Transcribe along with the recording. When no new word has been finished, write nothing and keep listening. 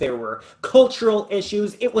There were cultural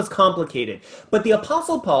issues. It was complicated. But the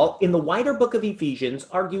Apostle Paul, in the wider book of Ephesians,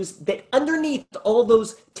 argues that underneath all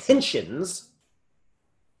those tensions,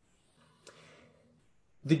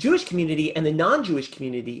 the Jewish community and the non-Jewish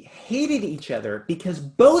community hated each other because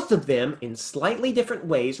both of them, in slightly different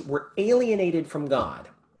ways, were alienated from God.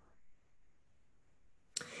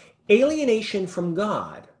 Alienation from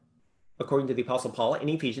God, according to the Apostle Paul in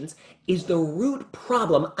Ephesians, is the root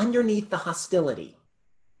problem underneath the hostility.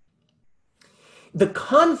 The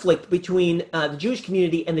conflict between the Jewish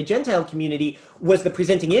community and the Gentile community was the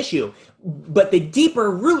presenting issue, but the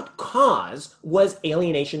deeper root cause was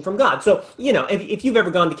alienation from God. So, if you've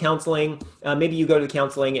ever gone to counseling, maybe you go to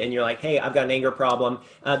counseling and you're like, hey, I've got an anger problem.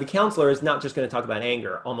 The counselor is not just going to talk about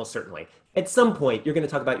anger, almost certainly. At some point, you're going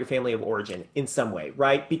to talk about your family of origin in some way,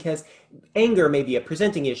 right? Because anger may be a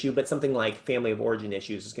presenting issue, but something like family of origin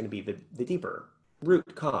issues is going to be the deeper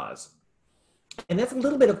root cause. And that's a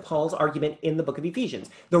little bit of Paul's argument in the book of Ephesians.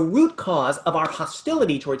 The root cause of our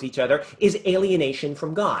hostility towards each other is alienation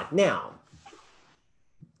from God. Now,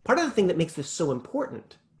 part of the thing that makes this so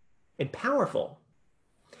important and powerful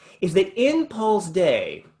is that in Paul's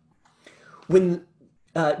day, when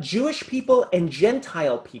Jewish people and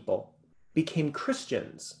Gentile people became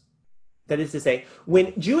Christians, that is to say,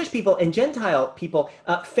 when Jewish people and Gentile people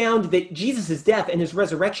found that Jesus' death and his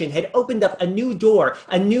resurrection had opened up a new door,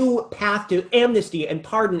 a new path to amnesty and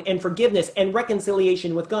pardon and forgiveness and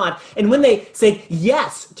reconciliation with God, and when they said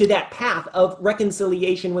yes to that path of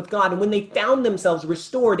reconciliation with God, and when they found themselves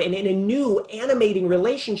restored and in a new animating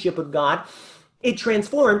relationship with God, it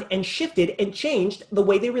transformed and shifted and changed the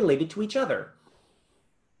way they related to each other.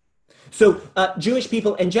 So Jewish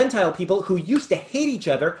people and Gentile people who used to hate each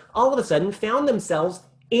other all of a sudden found themselves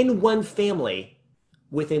in one family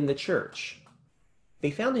within the church.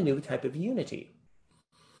 They found a new type of unity.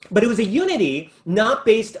 But it was a unity not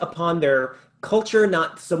based upon their culture,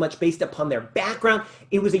 not so much based upon their background.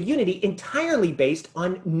 It was a unity entirely based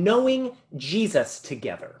on knowing Jesus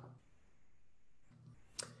together.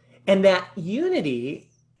 And that unity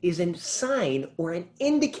is a sign or an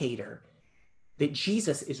indicator that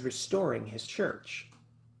Jesus is restoring his church.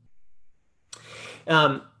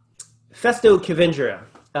 Festo Kivendra,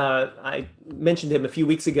 I mentioned him a few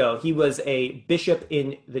weeks ago. He was a bishop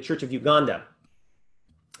in the Church of Uganda,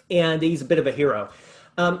 and he's a bit of a hero.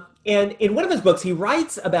 And in one of his books, he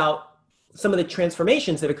writes about some of the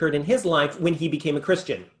transformations that occurred in his life when he became a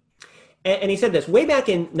Christian. And he said this, way back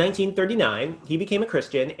in 1939, he became a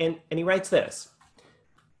Christian, and he writes this: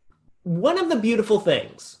 one of the beautiful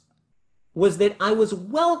things was that I was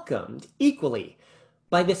welcomed equally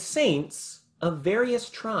by the saints of various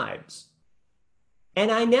tribes. And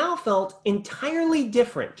I now felt entirely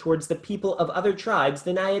different towards the people of other tribes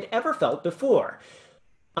than I had ever felt before.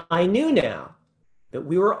 I knew now that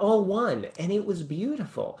we were all one, and it was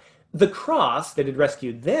beautiful. The cross that had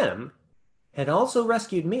rescued them had also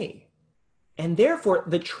rescued me, and therefore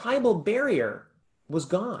the tribal barrier was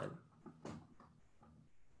gone.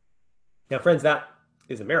 Now, friends, that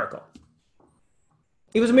is a miracle.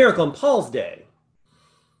 It was a miracle in Paul's day.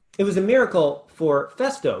 It was a miracle for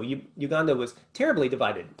Festo. Uganda was terribly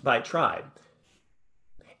divided by tribe.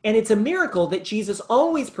 And it's a miracle that Jesus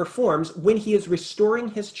always performs when he is restoring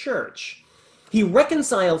his church. He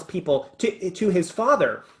reconciles people to his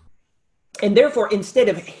Father. And therefore, instead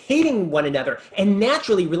of hating one another and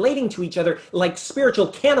naturally relating to each other like spiritual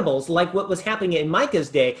cannibals, like what was happening in Micah's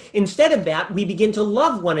day, instead of that, we begin to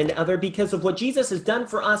love one another because of what Jesus has done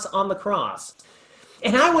for us on the cross.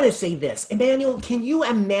 And I want to say this, Emmanuel, can you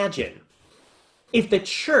imagine if the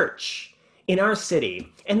church in our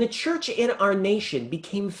city and the church in our nation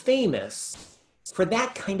became famous for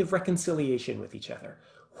that kind of reconciliation with each other?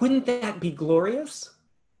 Wouldn't that be glorious?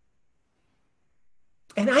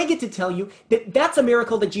 And I get to tell you that that's a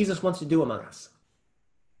miracle that Jesus wants to do among us.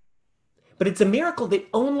 But it's a miracle that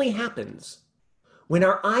only happens when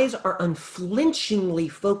our eyes are unflinchingly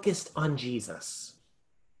focused on Jesus.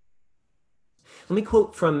 Let me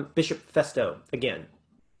quote from Bishop Festo again.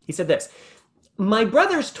 He said this: my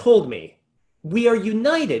brothers told me, we are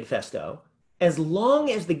united, Festo, as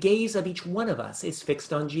long as the gaze of each one of us is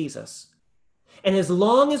fixed on Jesus. And as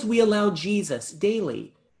long as we allow Jesus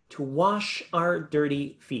daily to wash our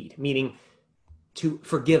dirty feet, meaning to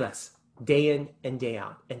forgive us day in and day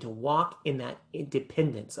out, and to walk in that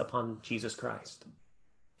dependence upon Jesus Christ.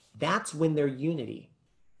 That's when their unity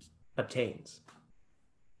obtains.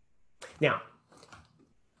 Now,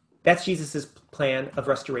 that's Jesus' plan of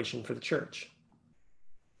restoration for the church.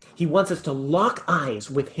 He wants us to lock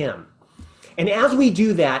eyes with him. And as we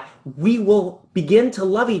do that, we will begin to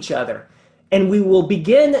love each other And we will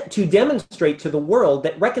begin to demonstrate to the world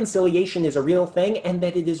that reconciliation is a real thing and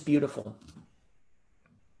that it is beautiful.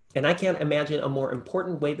 And I can't imagine a more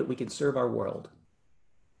important way that we could serve our world.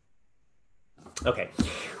 Okay.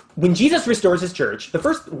 When Jesus restores his church, the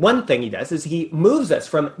first one thing he does is he moves us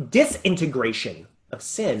from disintegration of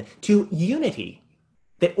sin to unity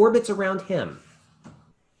that orbits around him.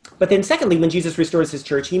 But then secondly, when Jesus restores his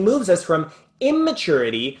church, he moves us from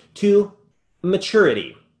immaturity to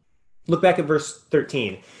maturity. Look back at verse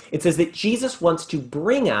 13. It says that Jesus wants to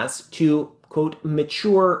bring us to, quote,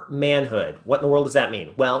 mature manhood. What in the world does that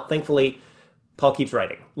mean? Well, thankfully, Paul keeps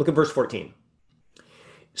writing. Look at verse 14.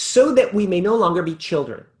 So that we may no longer be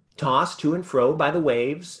children, tossed to and fro by the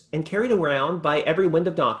waves and carried around by every wind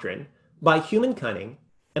of doctrine, by human cunning,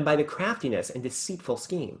 and by the craftiness and deceitful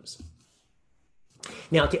schemes.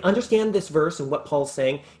 Now, to understand this verse and what Paul's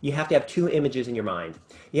saying, you have to have two images in your mind.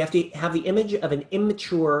 You have to have the image of an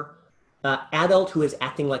immature adult who is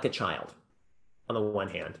acting like a child, on the one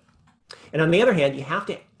hand. And on the other hand, you have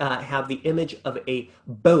to have the image of a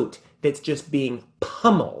boat that's just being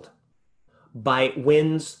pummeled by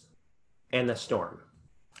winds and the storm.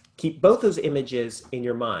 Keep both those images in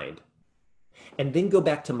your mind. And then go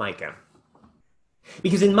back to Micah.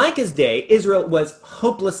 Because in Micah's day, Israel was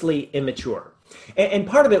hopelessly immature. And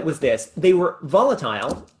part of it was this. They were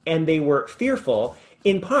volatile and they were fearful,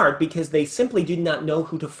 in part because they simply did not know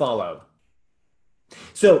who to follow.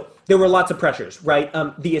 So there were lots of pressures, right?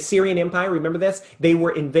 The Assyrian Empire, remember this? They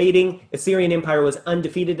were invading. Assyrian Empire was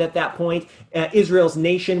undefeated at that point. Israel's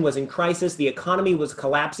nation was in crisis. The economy was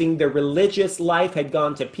collapsing. Their religious life had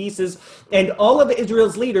gone to pieces. And all of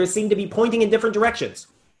Israel's leaders seemed to be pointing in different directions.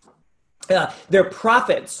 Their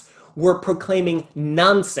prophets were proclaiming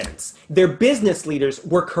nonsense. Their business leaders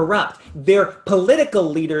were corrupt. Their political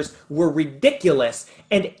leaders were ridiculous.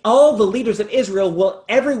 And all the leaders of Israel were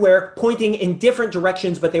everywhere pointing in different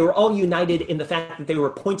directions, but they were all united in the fact that they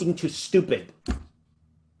were pointing to stupid.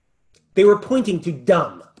 They were pointing to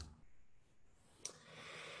dumb.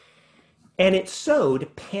 And it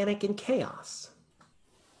sowed panic and chaos.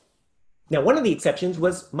 Now, one of the exceptions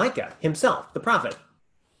was Micah himself, the prophet.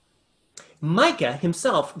 Micah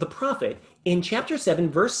himself, the prophet, in chapter 7,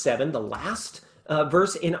 verse 7, the last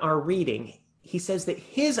verse in our reading, he says that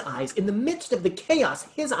his eyes, in the midst of the chaos,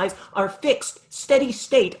 his eyes are fixed, steady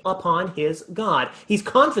state upon his God. He's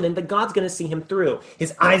confident that God's going to see him through.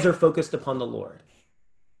 His eyes are focused upon the Lord.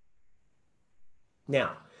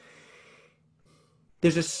 Now,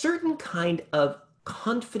 there's a certain kind of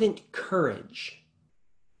confident courage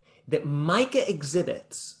that Micah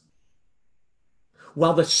exhibits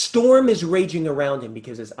while the storm is raging around him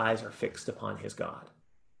because his eyes are fixed upon his God.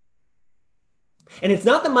 And it's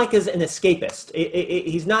not that Micah's an escapist.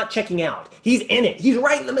 He's not checking out. He's in it. He's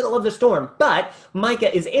right in the middle of the storm. But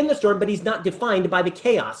Micah is in the storm, but he's not defined by the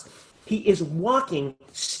chaos. He is walking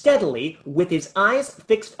steadily with his eyes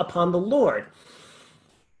fixed upon the Lord.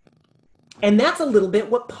 And that's a little bit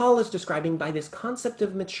what Paul is describing by this concept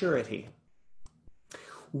of maturity.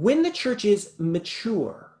 When the church is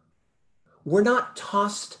mature, we're not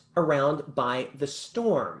tossed around by the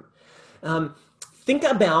storm. Think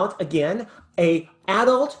about, again, an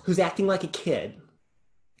adult who's acting like a kid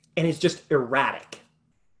and is just erratic.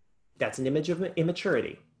 That's an image of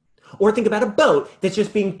immaturity. Or think about a boat that's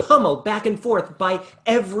just being pummeled back and forth by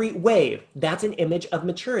every wave. That's an image of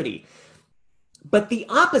maturity. But the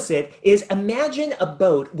opposite is, imagine a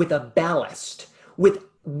boat with a ballast, with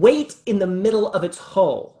weight in the middle of its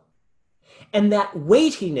hull. And that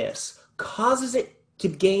weightiness causes it to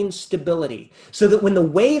gain stability so that when the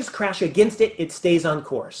waves crash against it, it stays on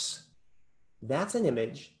course. That's an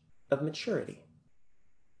image of maturity.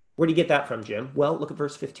 Where do you get that from, Jim? Well, look at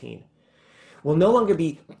verse 15. We'll no longer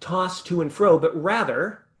be tossed to and fro, but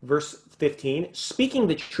rather, verse 15, speaking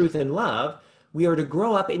the truth in love, we are to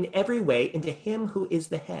grow up in every way into him who is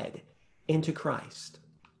the head, into Christ.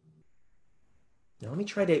 Now, let me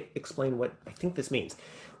try to explain what I think this means.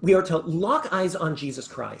 We are to lock eyes on Jesus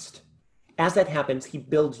Christ. As that happens, he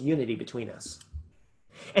builds unity between us.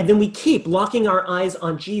 And then we keep locking our eyes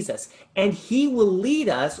on Jesus, and he will lead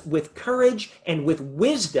us with courage and with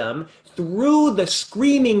wisdom through the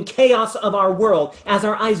screaming chaos of our world. As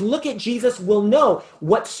our eyes look at Jesus, we'll know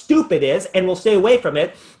what stupid is, and we'll stay away from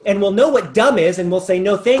it, and we'll know what dumb is, and we'll say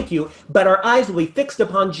no thank you, but our eyes will be fixed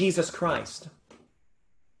upon Jesus Christ.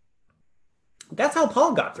 That's how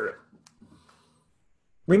Paul got through it.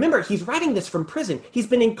 Remember, he's writing this from prison. He's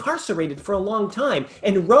been incarcerated for a long time,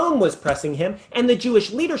 and Rome was pressing him, and the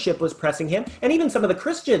Jewish leadership was pressing him, and even some of the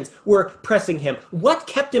Christians were pressing him. What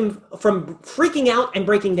kept him from freaking out and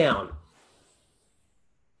breaking down?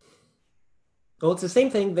 Well, it's the same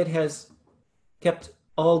thing that has kept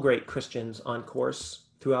all great Christians on course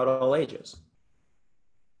throughout all ages.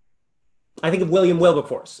 I think of William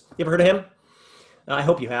Wilberforce. You ever heard of him? I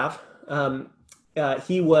hope you have.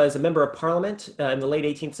 He was a member of Parliament in the late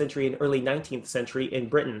 18th century and early 19th century in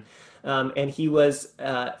Britain. And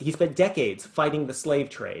he spent decades fighting the slave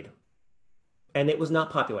trade. And it was not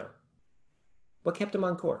popular. What kept him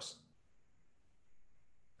on course?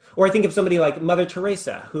 Or I think of somebody like Mother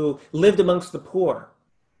Teresa, who lived amongst the poor.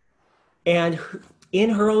 And in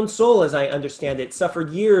her own soul, as I understand it,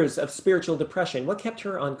 suffered years of spiritual depression. What kept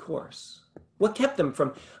her on course? What kept them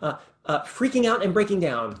from freaking out and breaking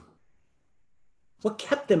down? What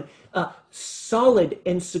kept them solid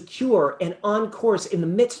and secure and on course in the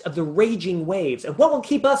midst of the raging waves? And what will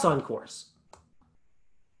keep us on course?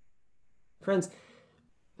 Friends,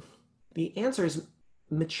 the answer is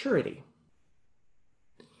maturity.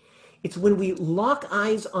 It's when we lock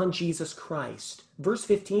eyes on Jesus Christ. Verse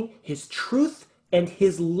 15, his truth and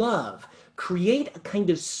his love create a kind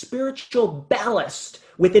of spiritual ballast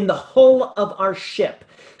within the hull of our ship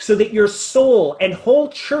so that your soul and whole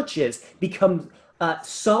churches become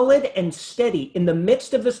solid and steady in the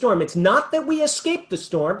midst of the storm. It's not that we escape the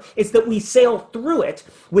storm, it's that we sail through it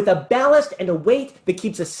with a ballast and a weight that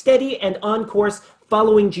keeps us steady and on course,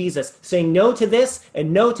 following Jesus, saying no to this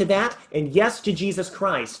and no to that and yes to Jesus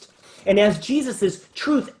Christ. And as Jesus's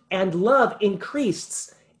truth and love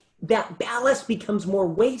increases, that ballast becomes more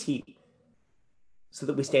weighty so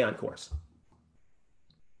that we stay on course.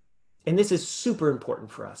 And this is super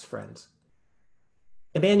important for us, friends.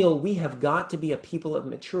 Emmanuel, we have got to be a people of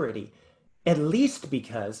maturity, at least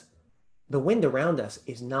because the wind around us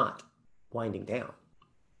is not winding down.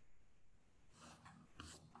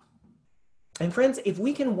 And friends, if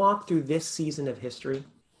we can walk through this season of history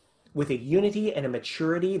with a unity and a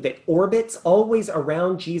maturity that orbits always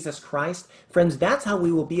around Jesus Christ, friends, that's how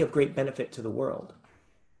we will be of great benefit to the world.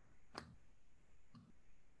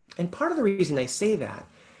 And part of the reason I say that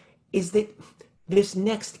is that this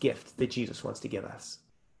next gift that Jesus wants to give us,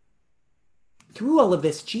 through all of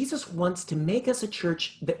this, Jesus wants to make us a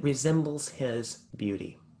church that resembles his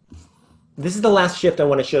beauty. This is the last shift I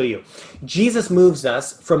want to show you. Jesus moves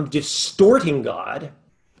us from distorting God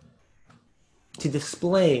to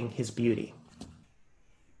displaying his beauty.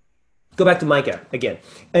 Go back to Micah again.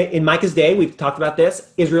 In Micah's day, we've talked about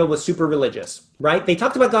this, Israel was super religious, right? They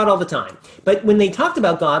talked about God all the time. But when they talked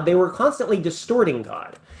about God, they were constantly distorting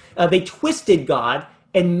God. They twisted God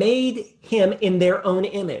and made him in their own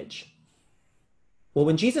image. Well,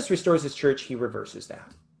 when Jesus restores his church, he reverses that.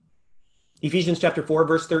 Ephesians chapter 4,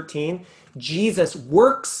 verse 13, Jesus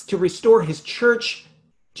works to restore his church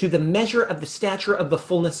to the measure of the stature of the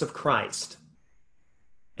fullness of Christ.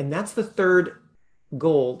 And that's the third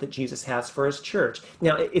goal that Jesus has for his church.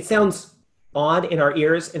 Now, it sounds odd in our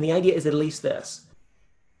ears, and the idea is at least this.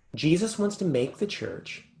 Jesus wants to make the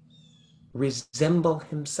church resemble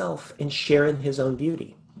himself and share in his own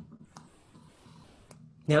beauty.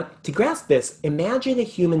 Now, to grasp this, imagine a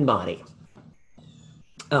human body.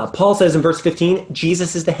 Paul says in verse 15,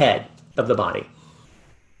 Jesus is the head of the body.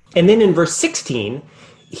 And then in verse 16,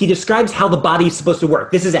 he describes how the body is supposed to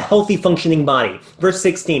work. This is a healthy, functioning body. Verse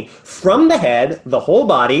 16, from the head, the whole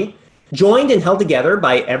body, joined and held together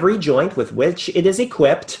by every joint with which it is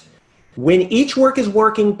equipped, when each work is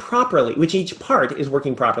working properly, which each part is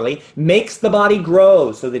working properly, makes the body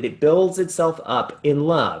grow so that it builds itself up in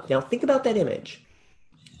love. Now think about that image.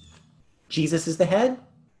 Jesus is the head.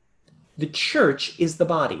 The church is the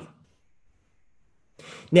body.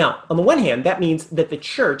 Now, on the one hand, that means that the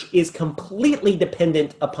church is completely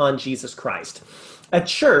dependent upon Jesus Christ. A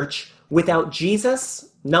church without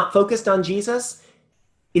Jesus, not focused on Jesus,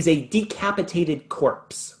 is a decapitated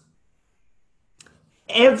corpse.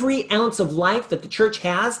 Every ounce of life that the church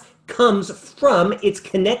has comes from its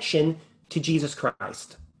connection to Jesus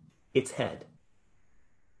Christ, its head.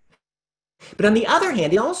 But on the other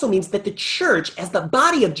hand, it also means that the church, as the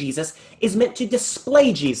body of Jesus, is meant to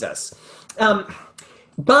display Jesus.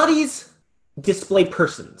 Bodies display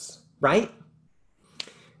persons, right?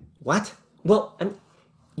 What? Well,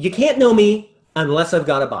 you can't know me unless I've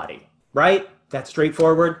got a body, right? That's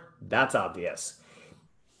straightforward. That's obvious.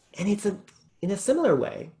 And in a similar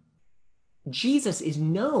way, Jesus is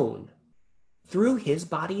known through his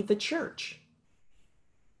body, the church.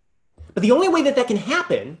 But the only way that can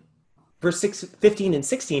happen, verse 15 and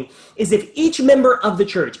 16, is if each member of the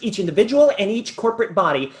church, each individual and each corporate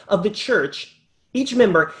body of the church, each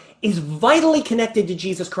member is vitally connected to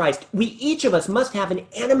Jesus Christ. Each of us must have an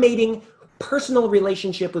animating personal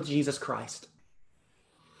relationship with Jesus Christ.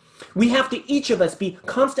 We have to, each of us, be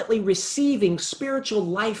constantly receiving spiritual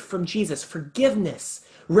life from Jesus, forgiveness,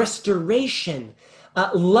 restoration,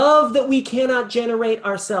 love that we cannot generate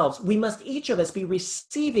ourselves. We must each of us be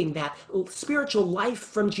receiving that spiritual life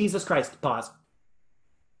from Jesus Christ. Pause.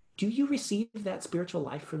 Do you receive that spiritual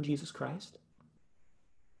life from Jesus Christ?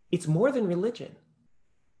 It's more than religion.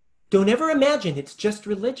 Don't ever imagine it's just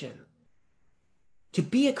religion. To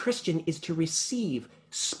be a Christian is to receive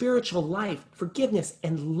spiritual life, forgiveness,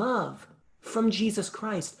 and love from Jesus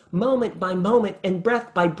Christ, moment by moment and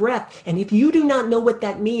breath by breath. And if you do not know what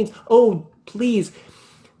that means, oh, please,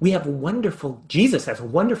 Jesus has a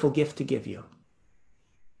wonderful gift to give you.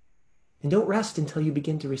 And don't rest until you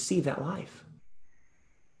begin to receive that life.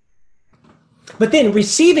 But then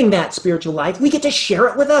receiving that spiritual life, we get to share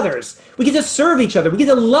it with others. We get to serve each other. We get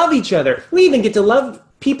to love each other. We even get to love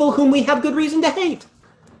people whom we have good reason to hate.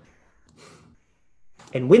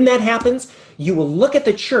 And when that happens, you will look at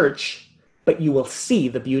the church, but you will see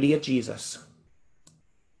the beauty of Jesus.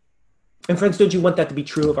 And friends, don't you want that to be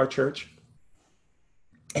true of our church?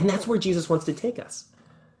 And that's where Jesus wants to take us.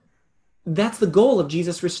 That's the goal of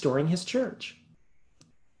Jesus restoring his church.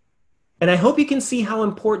 And I hope you can see how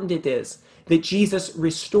important it is that Jesus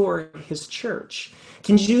restore his church.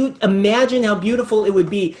 Can you imagine how beautiful it would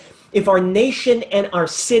be if our nation and our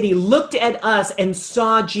city looked at us and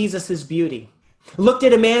saw Jesus's beauty? Looked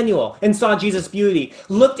at Emmanuel and saw Jesus' beauty.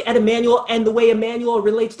 Looked at Emmanuel and the way Emmanuel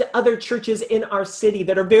relates to other churches in our city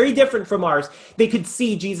that are very different from ours. They could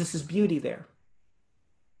see Jesus' beauty there.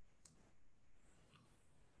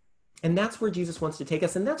 And that's where Jesus wants to take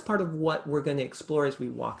us. And that's part of what we're going to explore as we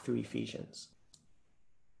walk through Ephesians.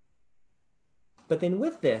 But then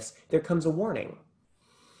with this, there comes a warning.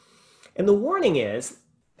 And the warning is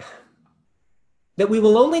that we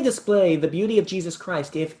will only display the beauty of Jesus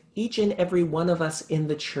Christ if each and every one of us in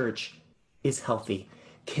the church is healthy,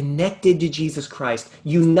 connected to Jesus Christ,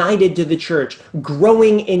 united to the church,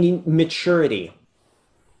 growing in maturity.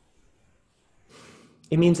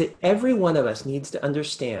 It means that every one of us needs to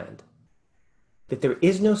understand that there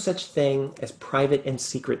is no such thing as private and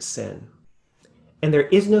secret sin. And there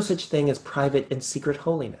is no such thing as private and secret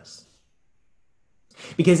holiness.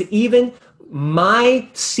 Because even my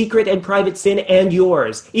secret and private sin and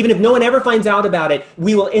yours, even if no one ever finds out about it,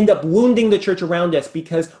 we will end up wounding the church around us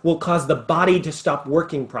because we'll cause the body to stop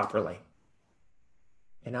working properly.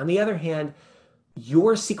 And on the other hand,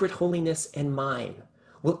 your secret holiness and mine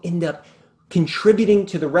will end up contributing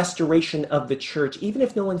to the restoration of the church, even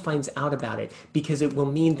if no one finds out about it, because it will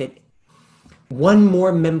mean that one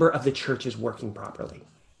more member of the church is working properly.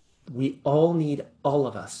 We all need, all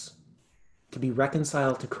of us, to be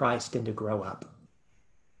reconciled to Christ and to grow up.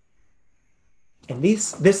 And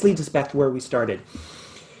this leads us back to where we started.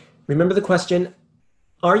 Remember the question,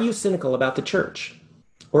 are you cynical about the church?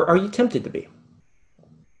 Or are you tempted to be?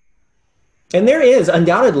 And there is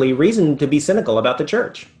undoubtedly reason to be cynical about the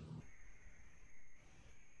church.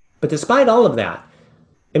 But despite all of that,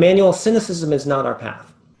 Emmanuel, cynicism is not our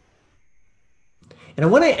path. And I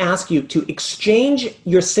want to ask you to exchange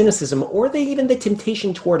your cynicism or even the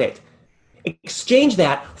temptation toward it. Exchange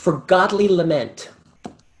that for godly lament.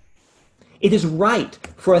 It is right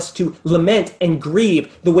for us to lament and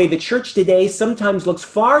grieve the way the church today sometimes looks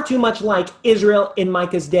far too much like Israel in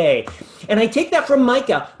Micah's day. And I take that from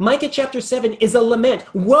Micah. Micah chapter 7 is a lament.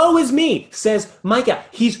 Woe is me, says Micah.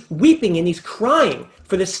 He's weeping and he's crying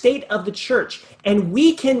for the state of the church. And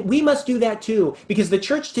we must do that too, because the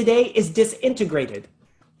church today is disintegrated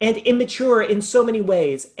and immature in so many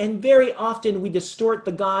ways. And very often we distort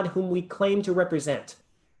the God whom we claim to represent.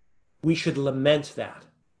 We should lament that.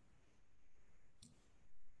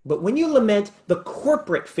 But when you lament the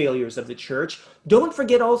corporate failures of the church, don't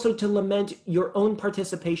forget also to lament your own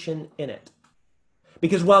participation in it.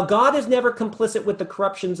 Because while God is never complicit with the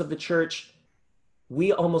corruptions of the church,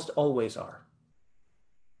 we almost always are.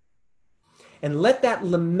 And let that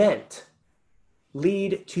lament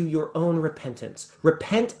lead to your own repentance.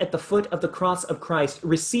 Repent at the foot of the cross of Christ.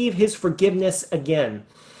 Receive his forgiveness again.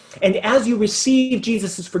 And as you receive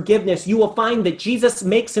Jesus' forgiveness, you will find that Jesus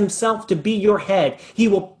makes himself to be your head. He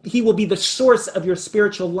will be the source of your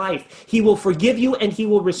spiritual life. He will forgive you and he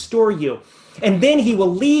will restore you. And then he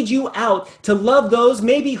will lead you out to love those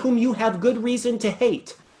maybe whom you have good reason to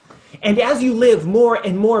hate. And as you live more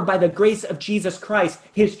and more by the grace of Jesus Christ,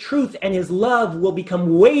 his truth and his love will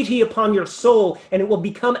become weighty upon your soul, and it will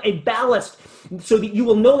become a ballast so that you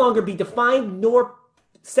will no longer be defined nor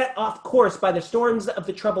set off course by the storms of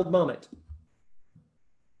the troubled moment.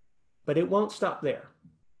 But it won't stop there,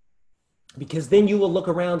 because then you will look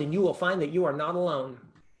around and you will find that you are not alone,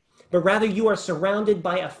 but rather you are surrounded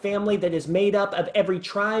by a family that is made up of every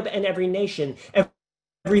tribe and every nation,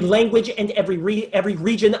 every language and every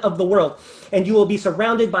region of the world. And you will be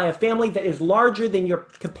surrounded by a family that is larger than your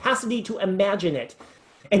capacity to imagine it.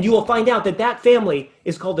 And you will find out that that family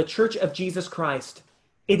is called the Church of Jesus Christ.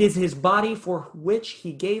 It is his body for which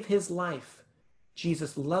he gave his life.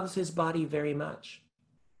 Jesus loves his body very much.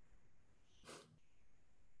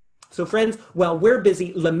 So friends, while we're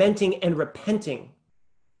busy lamenting and repenting,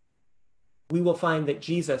 we will find that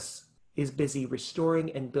Jesus is busy restoring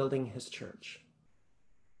and building his church.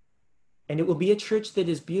 And it will be a church that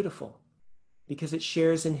is beautiful because it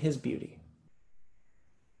shares in his beauty.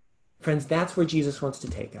 Friends, that's where Jesus wants to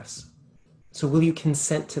take us. So will you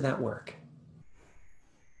consent to that work?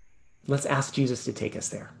 Let's ask Jesus to take us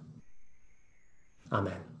there.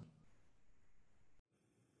 Amen.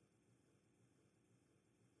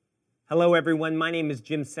 Hello, everyone. My name is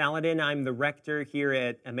Jim Saladin. I'm the rector here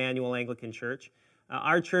at Emmanuel Anglican Church.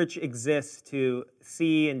 Our church exists to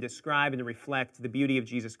see and describe and reflect the beauty of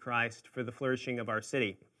Jesus Christ for the flourishing of our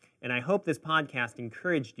city. And I hope this podcast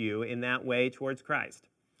encouraged you in that way towards Christ.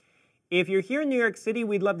 If you're here in New York City,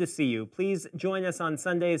 we'd love to see you. Please join us on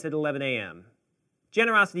Sundays at 11 a.m.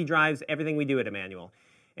 Generosity drives everything we do at Emmanuel.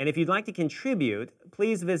 And if you'd like to contribute,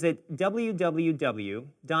 please visit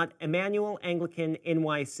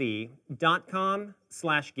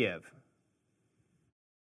www.emmanuelanglicannyc.com/give.